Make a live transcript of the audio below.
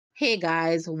Hey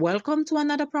guys, welcome to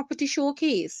another property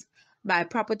showcase by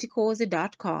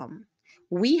propertycozy.com.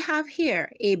 We have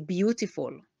here a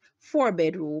beautiful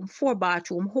 4-bedroom,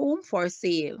 4-bathroom home for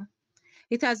sale.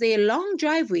 It has a long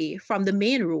driveway from the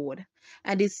main road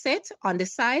and is set on the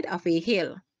side of a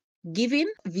hill,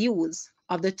 giving views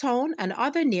of the town and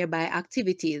other nearby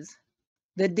activities.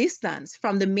 The distance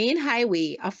from the main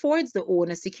highway affords the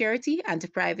owner security and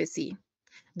privacy.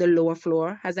 The lower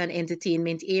floor has an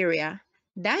entertainment area,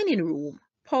 dining room,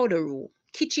 powder room,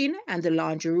 kitchen, and the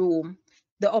laundry room.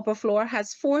 The upper floor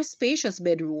has 4 spacious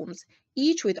bedrooms,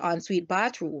 each with ensuite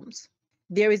bathrooms.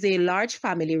 There is a large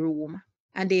family room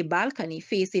and a balcony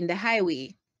facing the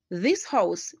highway. This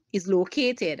house is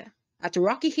located at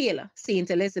Rocky Hill, St.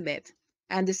 Elizabeth,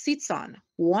 and sits on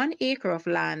 1 acre of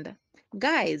land.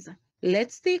 Guys,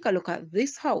 let's take a look at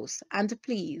this house and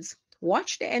please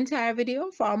watch the entire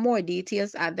video for more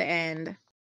details at the end.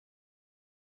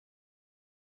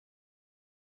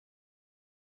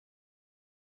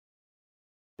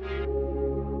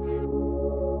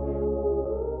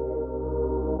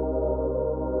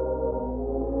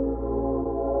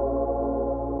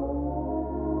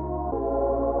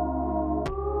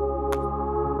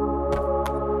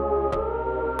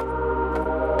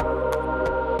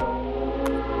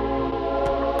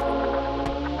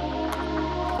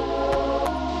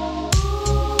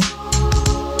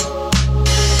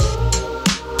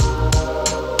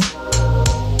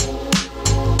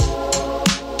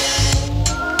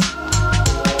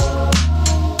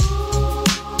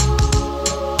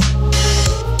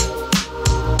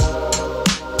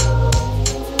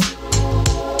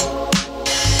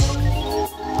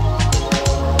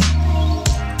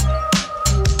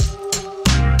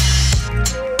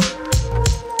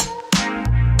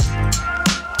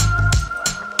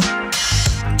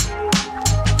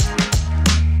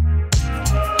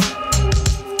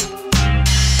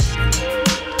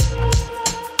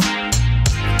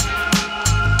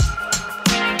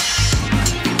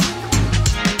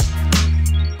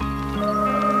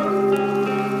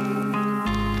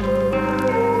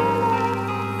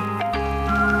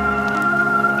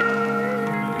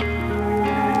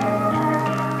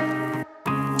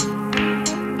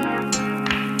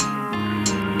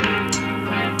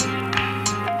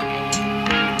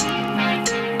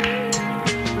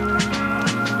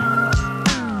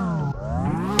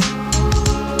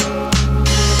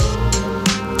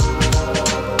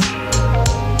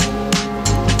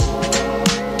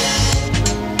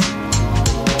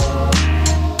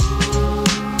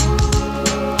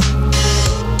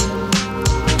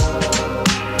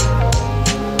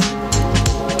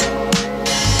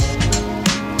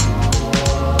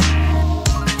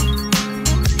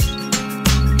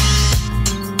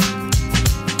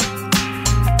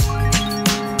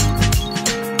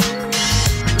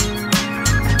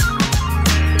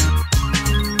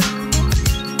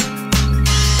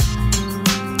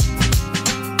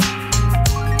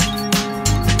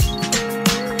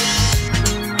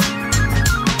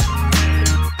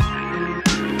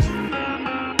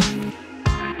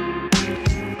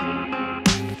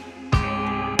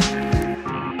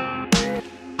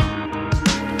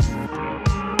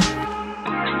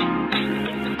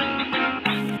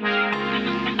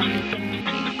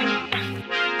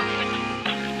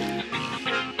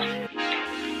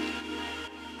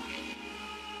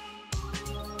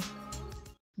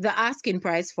 The asking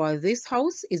price for this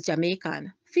house is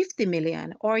Jamaican 50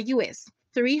 million or US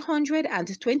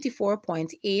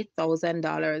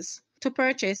 $324,800. To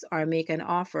purchase or make an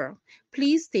offer,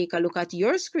 please take a look at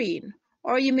your screen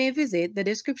or you may visit the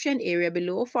description area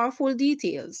below for full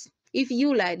details. If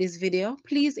you like this video,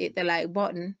 please hit the like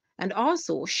button and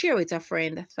also share with a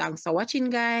friend. Thanks for watching,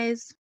 guys.